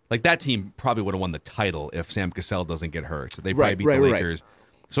like that team probably would have won the title if Sam Cassell doesn't get hurt. They probably beat the Lakers. Right.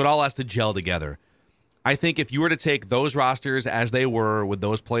 So it all has to gel together. I think if you were to take those rosters as they were with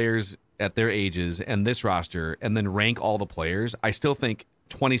those players at their ages and this roster and then rank all the players, I still think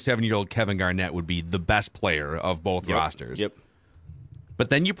 27-year-old Kevin Garnett would be the best player of both rosters. Yep. But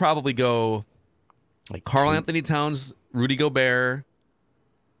then you probably go like Karl Anthony Towns, Rudy Gobert,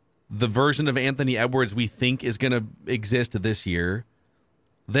 the version of Anthony Edwards we think is going to exist this year.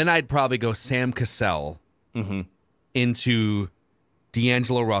 Then I'd probably go Sam Cassell into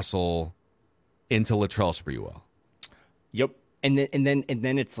D'Angelo Russell, into Latrell Sprewell. Yep. And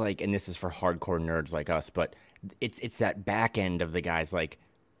then it's like, and this is for hardcore nerds like us, but it's that back end of the guys like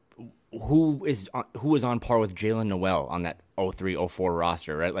who was on par with Jalen Noel on that 03-04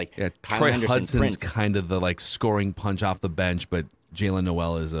 roster, right? Like Kyle Troy Anderson, Hudson's Prince. kind of the like scoring punch off the bench, but Jalen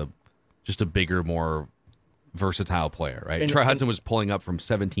Noel is just a bigger, more versatile player, right? Troy Hudson was pulling up from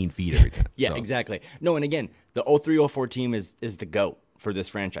 17 feet every time. Yeah, exactly. No, and again, the 03-04 team is the GOAT for this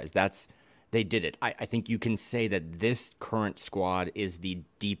franchise. They did it. I think you can say that this current squad is the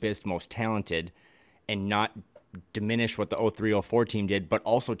deepest, most talented, and not diminish what the 03-04 team did, but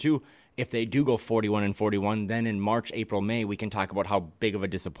also, too, if they do go 41-41, then in March, April, May, we can talk about how big of a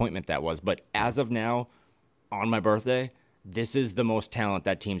disappointment that was. But as of now, on my birthday, this is the most talent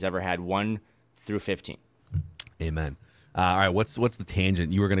that team's ever had, 1 through 15. Amen. All right, what's the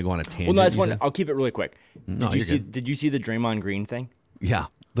tangent? You were going to go on a tangent. Well, no, I'll keep it really quick. Did you see the Draymond Green thing? Yeah,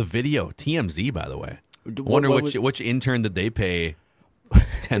 the video, TMZ, by the way. Wonder which intern did they pay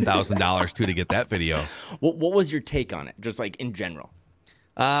 $10,000 to get that video? What was your take on it, just like in general?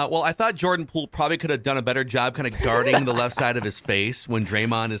 Well, I thought Jordan Poole probably could have done a better job kind of guarding the left side of his face when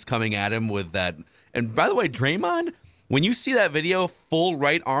Draymond is coming at him with that. And by the way, Draymond, when you see that video, full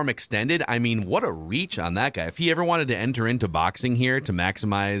right arm extended, I mean, what a reach on that guy. If he ever wanted to enter into boxing here to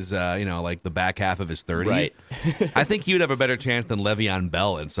maximize, like the back half of his 30s, right. I think he would have a better chance than Le'Veon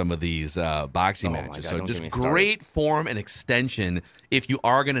Bell in some of these boxing matches. God, so just great form and extension if you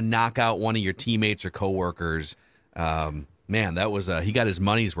are going to knock out one of your teammates or coworkers. Man, that was he got his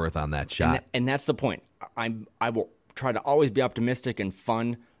money's worth on that shot. And that's the point. I will try to always be optimistic and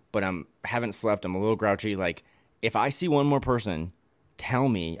fun, but haven't slept. I'm a little grouchy. Like, if I see one more person tell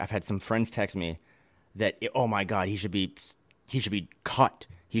me, I've had some friends text me that, oh my God, he should be cut.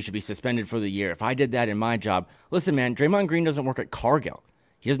 He should be suspended for the year. If I did that in my job, listen, man, Draymond Green doesn't work at Cargill.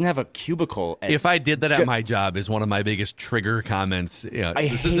 He doesn't have a cubicle. If I did that at my job is one of my biggest trigger comments. Yeah,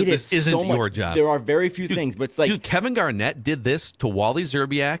 this isn't so much. Your job. There are very few things, but it's like... Dude, Kevin Garnett did this to Wally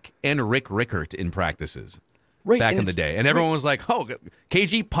Szczerbiak and Rick Rickert in practices back in the day. And everyone was like, oh,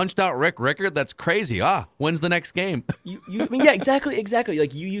 KG punched out Rick Rickert? That's crazy. When's the next game? Yeah, exactly.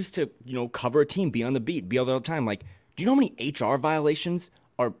 Like, you used to, cover a team, be on the beat, be all the time. Like, do you know how many HR violations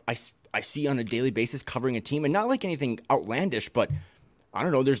I see on a daily basis covering a team? And not like anything outlandish, but... I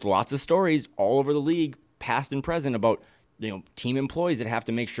don't know, there's lots of stories all over the league, past and present, about team employees that have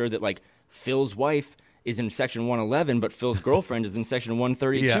to make sure that like Phil's wife is in section 111, but Phil's girlfriend is in section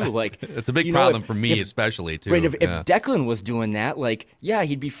 132. Yeah. Like, it's a big problem for me, especially too. Right, if Declan was doing that, like, yeah,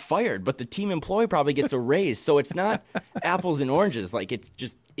 he'd be fired, but the team employee probably gets a raise. So it's not apples and oranges. Like,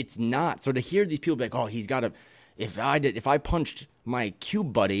 it's not. So to hear these people be like, oh, he's got to. If I punched my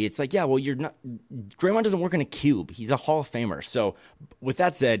cube buddy, it's like, yeah, well, you're not. Draymond doesn't work in a cube. He's a Hall of Famer. So, with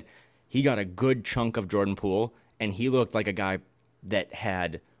that said, he got a good chunk of Jordan Poole, and he looked like a guy that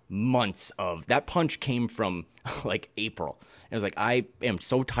had months of. That punch came from like April. And it was like, I am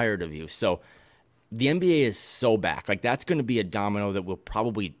so tired of you. So, the NBA is so back. Like, that's going to be a domino that we'll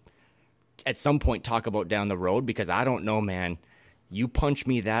probably at some point talk about down the road, because I don't know, man. You punch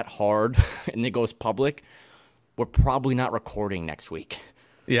me that hard and it goes public. We're probably not recording next week.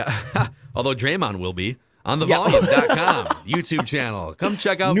 Yeah. Although Draymond will be on thevolume.com YouTube channel. Come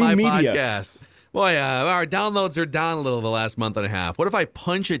check out my podcast. Boy, our downloads are down a little the last month and a half. What if I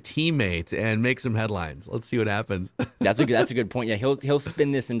punch a teammate and make some headlines? Let's see what happens. That's a good point. Yeah, he'll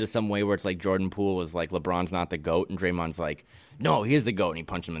spin this into some way where it's like Jordan Poole is like LeBron's not the GOAT, and Draymond's like, no, he is the GOAT, and he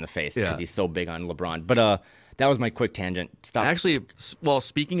punched him in the face because he's so big on LeBron. But that was my quick tangent. Stop. Actually, well,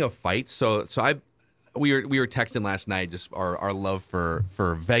 speaking of fights, so we were texting last night, just our love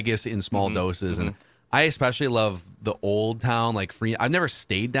for Vegas in small doses, and I especially love the old town, like free. I've never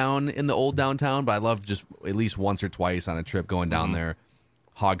stayed down in the old downtown, but I love just at least once or twice on a trip going down there.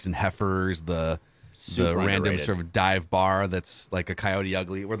 Hogs and Heifers, the random sort of dive bar that's like a Coyote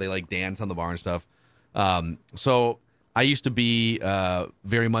Ugly where they like dance on the bar and stuff. So I used to be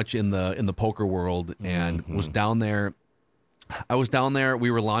very much in the poker world and was down there. I was down there. We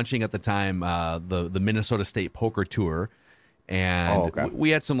were launching at the time the Minnesota State Poker Tour, and we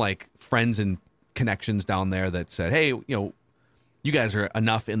had some like friends and connections down there that said, hey, you guys are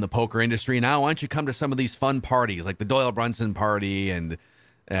enough in the poker industry now. Why don't you come to some of these fun parties like the Doyle Brunson party and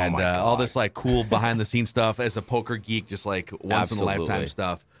all this like cool behind the scenes stuff as a poker geek, just like once in a lifetime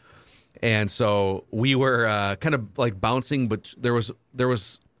stuff. And so we were kind of like bouncing, but there was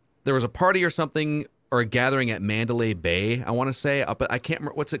a party or something or a gathering at Mandalay Bay, I want to say, up I can't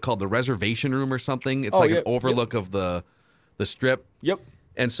remember what's it called, the Reservation Room or something. It's an overlook of the strip. Yep.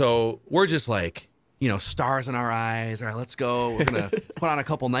 And so we're just like, stars in our eyes. All right, let's go. We're going to put on a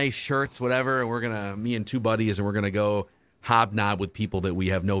couple nice shirts, whatever. And me and two buddies, and we're going to go hobnob with people that we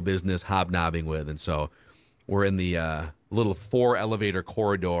have no business hobnobbing with. And so we're in the little 4 elevator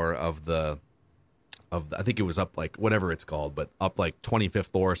corridor of I think it was up like whatever it's called, but up like 25th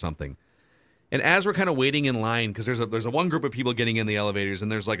floor or something. And as we're kind of waiting in line, because there's a one group of people getting in the elevators,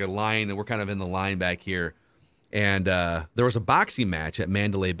 and there's like a line, and we're kind of in the line back here. And there was a boxing match at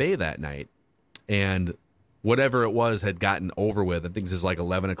Mandalay Bay that night, and whatever it was had gotten over with. I think this is like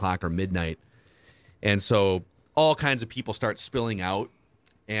 11 o'clock or midnight. And so all kinds of people start spilling out,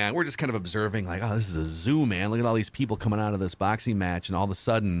 and we're just kind of observing like, oh, this is a zoo, man. Look at all these people coming out of this boxing match. And all of a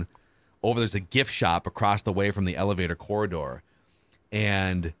sudden, there's a gift shop across the way from the elevator corridor.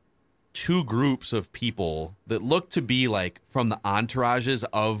 And 2 groups of people that look to be like from the entourages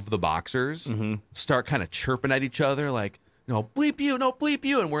of the boxers start kind of chirping at each other like, bleep you, no bleep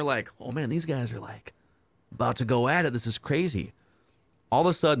you. And we're like, oh man, these guys are like about to go at it. This is crazy. All of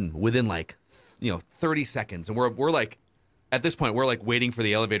a sudden, within like 30 seconds, and we're like, at this point, we're like waiting for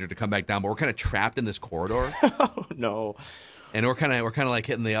the elevator to come back down, but we're kind of trapped in this corridor. Oh no. And we're kind of like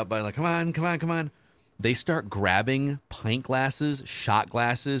hitting the up button, like, come on. They start grabbing pint glasses, shot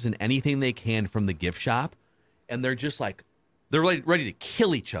glasses, and anything they can from the gift shop. And they're just like, they're like ready to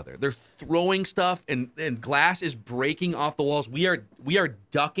kill each other. They're throwing stuff, and glass is breaking off the walls. We are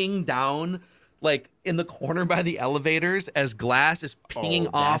ducking down like in the corner by the elevators as glass is pinging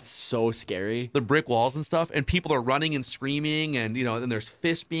off. That's so scary. The brick walls and stuff. And people are running and screaming, and then there's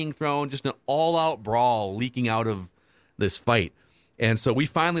fists being thrown, just an all-out brawl leaking out of this fight. And so we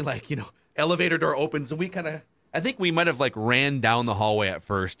finally elevator door opens, and we I think we might have like ran down the hallway at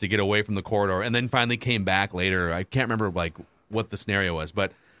first to get away from the corridor, and then finally came back later. I can't remember like what the scenario was,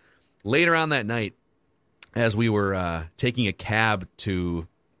 but later on that night, as we were taking a cab to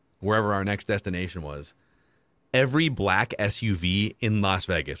wherever our next destination was, every black SUV in Las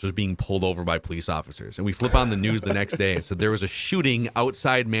Vegas was being pulled over by police officers. And we flip on the news the next day and said there was a shooting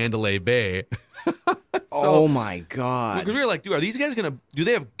outside Mandalay Bay. Oh my God. We were like, dude, are these guys do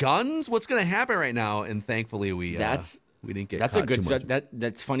they have guns? What's going to happen right now? And thankfully we didn't get that's caught a good too much.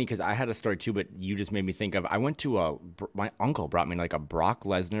 That's funny because I had a story too, but you just made me think of, I went to my uncle brought me like a Brock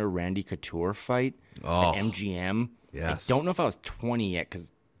Lesnar, Randy Couture fight at MGM. Yes. I don't know if I was 20 yet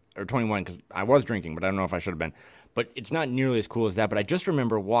or 21 because I was drinking, but I don't know if I should have been. But it's not nearly as cool as that. But I just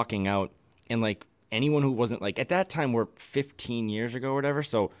remember walking out, and like anyone who wasn't like, at that time we're 15 years ago or whatever,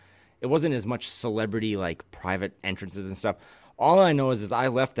 so it wasn't as much celebrity like private entrances and stuff. All I know is I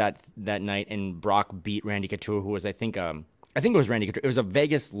left that night, and Brock beat Randy Couture, who was I think it was Randy Couture. It was a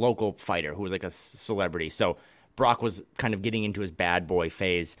Vegas local fighter who was like a celebrity. So Brock was kind of getting into his bad boy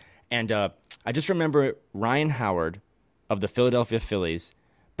phase, and I just remember Ryan Howard of the Philadelphia Phillies,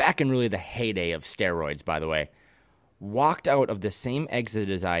 back in really the heyday of steroids, by the way, walked out of the same exit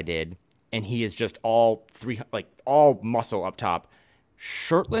as I did, and he is just all muscle up top,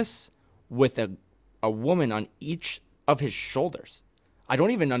 shirtless, with a woman on each of his shoulders. I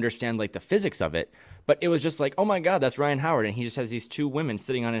don't even understand like the physics of it, but it was just like, oh my God, that's Ryan Howard, and he just has these 2 women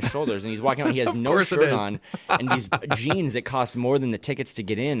sitting on his shoulders, and he's walking out. He has no shirt on, and these jeans that cost more than the tickets to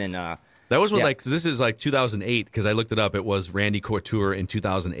get in, and that was when this is like 2008 because I looked it up. It was Randy Couture in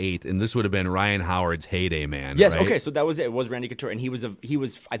 2008, and this would have been Ryan Howard's heyday, man. Yes, right? Okay, so that was it. It was Randy Couture, and he was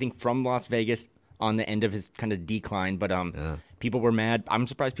I think from Las Vegas on the end of his kind of decline, but people were mad. I'm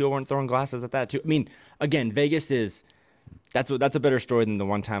surprised people weren't throwing glasses at that too. I mean, again, Vegas is that's a better story than the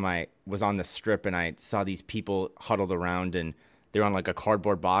one time I was on the Strip and I saw these people huddled around, and they were on like a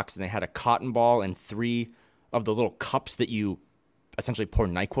cardboard box, and they had a cotton ball and 3 of the little cups that you essentially pour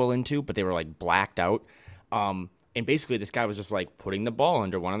NyQuil into, but they were like blacked out. And basically this guy was just like putting the ball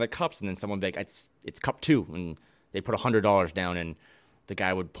under one of the cups, and then someone would be like, it's cup 2, and they put $100 down, and the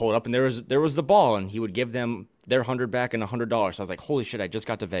guy would pull it up, and there was the ball, and he would give them their 100 back and $100. So I was like, holy shit, I just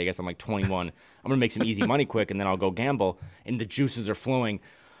got to Vegas. I'm like 21. I'm going to make some easy money quick, and then I'll go gamble, and the juices are flowing.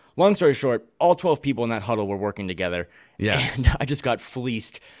 Long story short, all 12 people in that huddle were working together. Yes. And I just got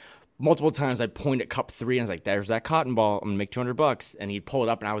fleeced. Multiple times I'd point at cup 3, and I was like, there's that cotton ball. I'm going to make $200. And he'd pull it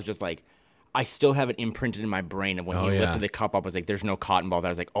up, and I was just like, I still have it imprinted in my brain. And when he lifted the cup up, I was like, there's no cotton ball. That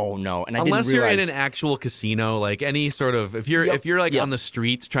I was like, oh no. And unless you're in an actual casino, like any sort of, if you're like on the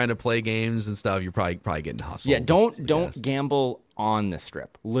streets trying to play games and stuff, you're probably getting hustled. Yeah, don't gamble on the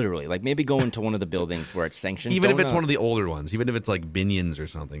Strip. Literally, like maybe go into one of the buildings where it's sanctioned. Even if it's one of the older ones, even if it's like Binion's or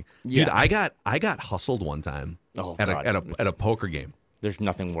something. Yeah. Dude, I got hustled one time at a poker game. There's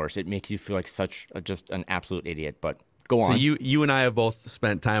nothing worse. It makes you feel like just an absolute idiot. But go on. So you and I have both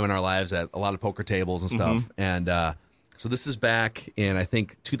spent time in our lives at a lot of poker tables and stuff, and So this is back in, I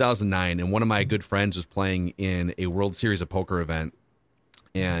think, 2009, and one of my good friends was playing in a World Series of Poker event,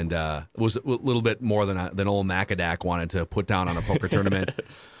 and it was a little bit more than old Macadac wanted to put down on a poker tournament.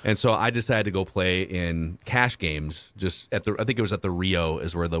 And so I decided to go play in cash games, just I think it was at the Rio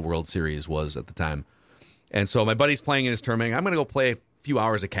is where the World Series was at the time. And so my buddy's playing in his tournament. I'm going to go play a few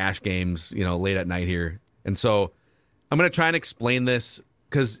hours of cash games, late at night here. And so I'm going to try and explain this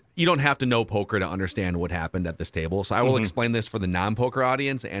because you don't have to know poker to understand what happened at this table. So I will explain this for the non-poker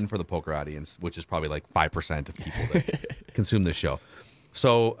audience and for the poker audience, which is probably like 5% of people that consume this show.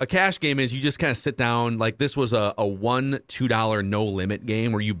 So a cash game is you just kind of sit down. Like this was a $1-2 no limit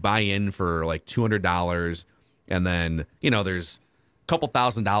game where you buy in for like $200, and then there's a couple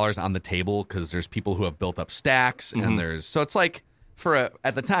 $1,000s on the table because there's people who have built up stacks, and so it's like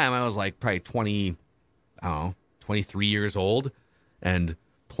at the time I was like probably 23 years old, and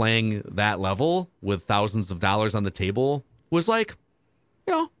playing that level with thousands of dollars on the table was like,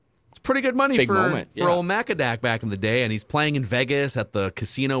 it's pretty good money for old Macadac back in the day, and he's playing in Vegas at the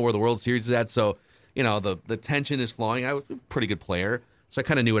casino where the World Series is at. So, the tension is flowing. I was a pretty good player, so I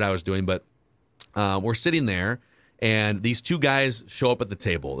kind of knew what I was doing. But we're sitting there, and these two guys show up at the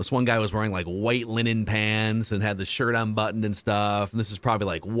table. This one guy was wearing like white linen pants and had the shirt unbuttoned and stuff. And this is probably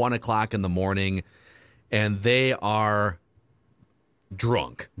like 1 o'clock in the morning, and they are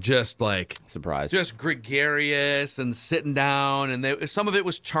drunk, just like surprise, just gregarious and sitting down, and some of it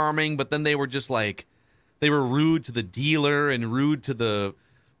was charming, but then they were just like they were rude to the dealer and rude to the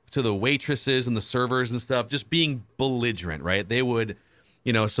waitresses and the servers and stuff, just being belligerent, right? They would,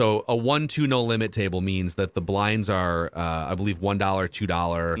 so a 1-2 no limit table means that the blinds are I believe $1,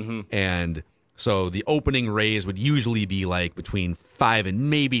 $2, and so the opening raise would usually be like between $5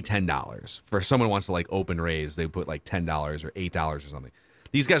 and maybe $10. For someone who wants to like open raise, they put like $10 or $8 or something.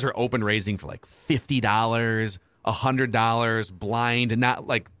 These guys are open raising for like $50, $100 blind, and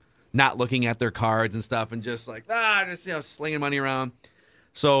not looking at their cards and stuff, and just like slinging money around.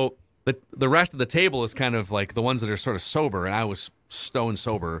 So the rest of the table is kind of like the ones that are sort of sober, and I was stone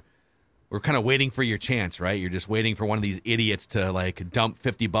sober. We're kind of waiting for your chance, right? You're just waiting for one of these idiots to like dump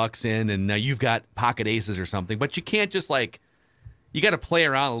 $50 in, and now you've got pocket aces or something. But you can't just you got to play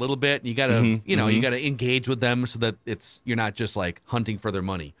around a little bit, and you got to, you got to engage with them so that you're not just like hunting for their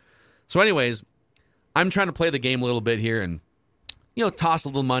money. So, anyways, I'm trying to play the game a little bit here, and toss a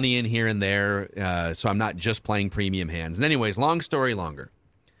little money in here and there, so I'm not just playing premium hands. And anyways, long story longer,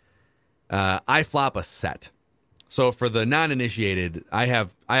 I flop a set. So for the non-initiated, I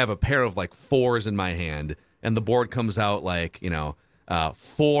have a pair of like 4s in my hand, and the board comes out like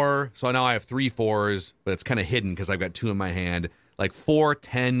 4. So now I have 3 4s, but it's kind of hidden because I've got 2 in my hand, like 4,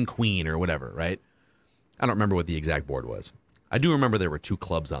 10, queen or whatever, right? I don't remember what the exact board was. I do remember there were 2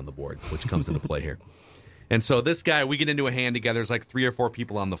 clubs on the board, which comes into play here. And so this guy, we get into a hand together. There's like 3 or 4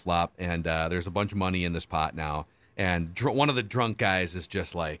 people on the flop, and there's a bunch of money in this pot now. And one of the drunk guys is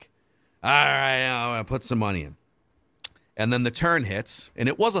just like, all right, I'm going to put some money in. And then the turn hits, and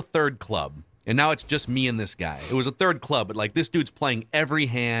it was a 3rd club. And now it's just me and this guy. It was a 3rd club, but like this dude's playing every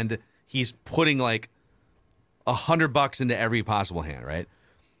hand. He's putting like $100 into every possible hand, right?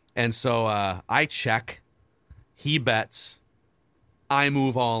 And so I check. He bets. I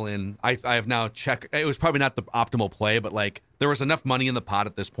move all in. I have now checked. It was probably not the optimal play, but like there was enough money in the pot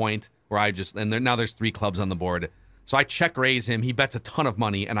at this point where now there's 3 clubs on the board. So I check raise him. He bets a ton of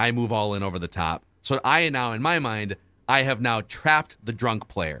money, and I move all in over the top. So I now, in my mind, I have now trapped the drunk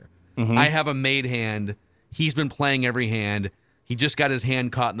player. I have a made hand. He's been playing every hand. He just got his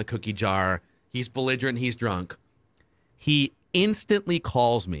hand caught in the cookie jar. He's belligerent. He's drunk. He instantly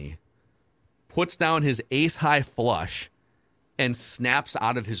calls me, puts down his ace-high flush, and snaps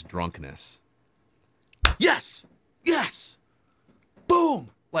out of his drunkenness. Yes! Yes! Boom!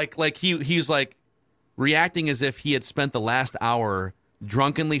 Like he's like reacting as if he had spent the last hour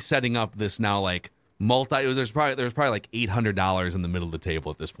drunkenly setting up this now like there's probably like $800 in the middle of the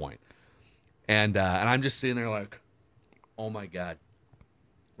table at this point. And I'm just sitting there like, oh my God.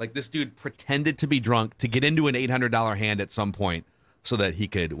 Like this dude pretended to be drunk to get into an $800 hand at some point so that he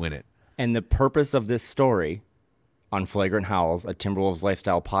could win it. And the purpose of this story on Flagrant Howls, a Timberwolves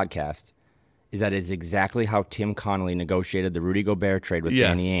lifestyle podcast, is that it's exactly how Tim Connolly negotiated the Rudy Gobert trade with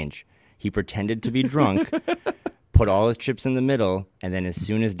Danny Ainge. He pretended to be drunk, put all his chips in the middle, and then as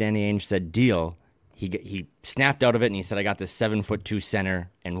soon as Danny Ainge said deal, he snapped out of it and he said, I got this 7'2"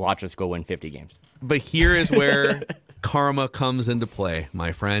 center, and watch us go win 50 games. But here is where karma comes into play,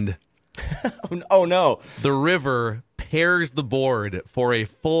 my friend. Oh, no. The river pairs the board for a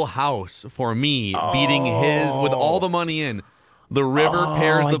full house for me, beating his with all the money in. The river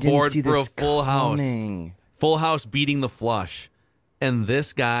pairs the board for a full house. Full House beating the Flush. And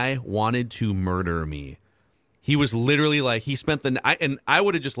this guy wanted to murder me. He was literally like, he spent the night, and I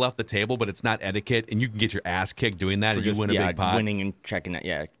would have just left the table, but it's not etiquette, and you can get your ass kicked doing that, and you win a big pot. Winning and checking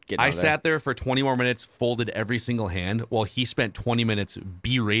it, I sat there for 20 more minutes, folded every single hand, while he spent 20 minutes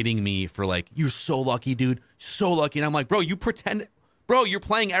berating me for like, you're so lucky, dude, so lucky. And I'm like, bro, you're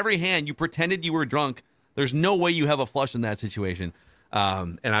playing every hand. You pretended you were drunk. There's no way you have a flush in that situation.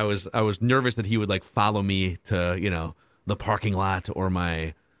 And I was nervous that he would like follow me to, the parking lot or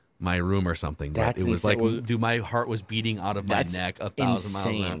my room or something. But it was insane. Like, dude, my heart was beating out of my neck 1,000 miles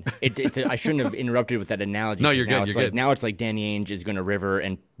an hour. I shouldn't have interrupted with that analogy. No, you're good. You're good. Now it's like Danny Ainge is going to river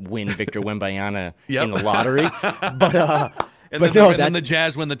and win Victor Wembanyama in the lottery. But then the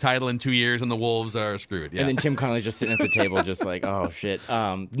Jazz win the title in 2 years, and the Wolves are screwed. Yeah. And then Tim Connolly's just sitting at the table, just like, oh shit.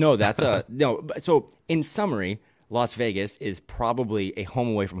 So in summary, Las Vegas is probably a home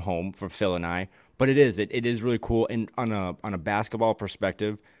away from home for Phil and I. But it is really cool. And on a basketball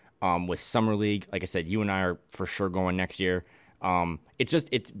perspective, with Summer League, like I said, you and I are for sure going next year.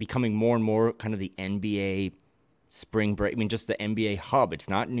 It's becoming more and more kind of the NBA spring break. I mean, just the NBA hub. It's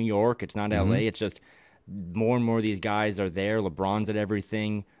not New York. It's not LA. It's just more and more of these guys are there. LeBron's at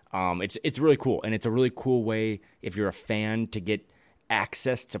everything. It's really cool. And it's a really cool way, if you're a fan, to get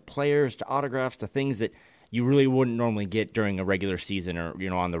access to players, to autographs, to things that you really wouldn't normally get during a regular season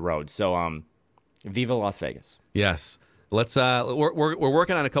or, on the road. So, Viva Las Vegas. Yes. Let's we're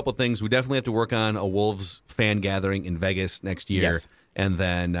working on a couple things. We definitely have to work on a Wolves fan gathering in Vegas next year. Yes. And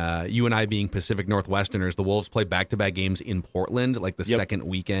then you and I being Pacific Northwesterners, the Wolves play back-to-back games in Portland, like the second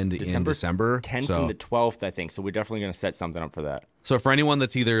weekend in December. 10th and the 12th, I think. So we're definitely going to set something up for that. So for anyone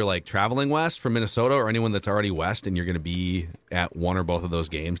that's either like traveling west from Minnesota or anyone that's already west and you're going to be at one or both of those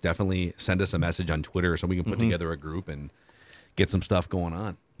games, definitely send us a message on Twitter so we can put together a group and get some stuff going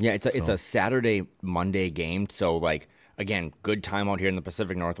on. Yeah, it's a Saturday, Monday game. So, like, again, good time out here in the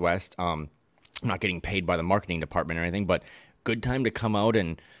Pacific Northwest. I'm not getting paid by the marketing department or anything, but good time to come out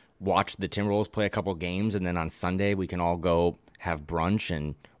and watch the Timberwolves play a couple games, and then on Sunday we can all go have brunch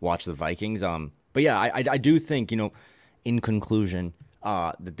and watch the Vikings. But yeah, I do think, in conclusion,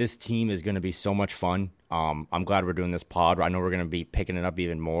 that this team is going to be so much fun. I'm glad we're doing this pod. I know we're going to be picking it up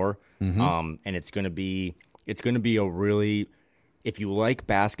even more, and it's going to be a really, if you like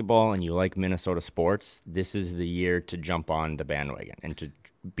basketball and you like Minnesota sports, this is the year to jump on the bandwagon and to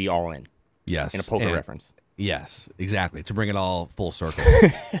be all in. Yes, in a poker reference. Yes, exactly. To bring it all full circle.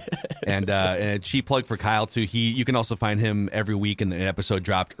 And a cheap plug for Kyle, too. You can also find him every week, and an episode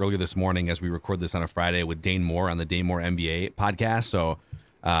dropped earlier this morning as we record this on a Friday with Dane Moore on the Dane Moore NBA podcast. So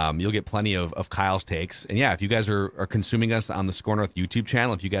you'll get plenty of Kyle's takes. And yeah, if you guys are consuming us on the Score North YouTube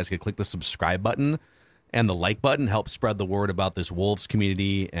channel, if you guys could click the subscribe button and the like button, help spread the word about this Wolves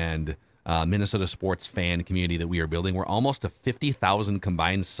community and Minnesota sports fan community that we are building. We're almost to 50,000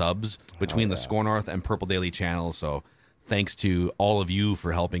 combined subs between the Score North and Purple Daily channels. So thanks to all of you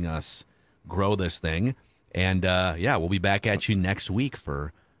for helping us grow this thing. And we'll be back at you next week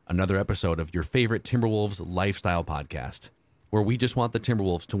for another episode of your favorite Timberwolves lifestyle podcast, where we just want the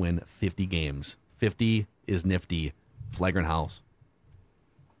Timberwolves to win 50 games. 50 is nifty. Flagrant House.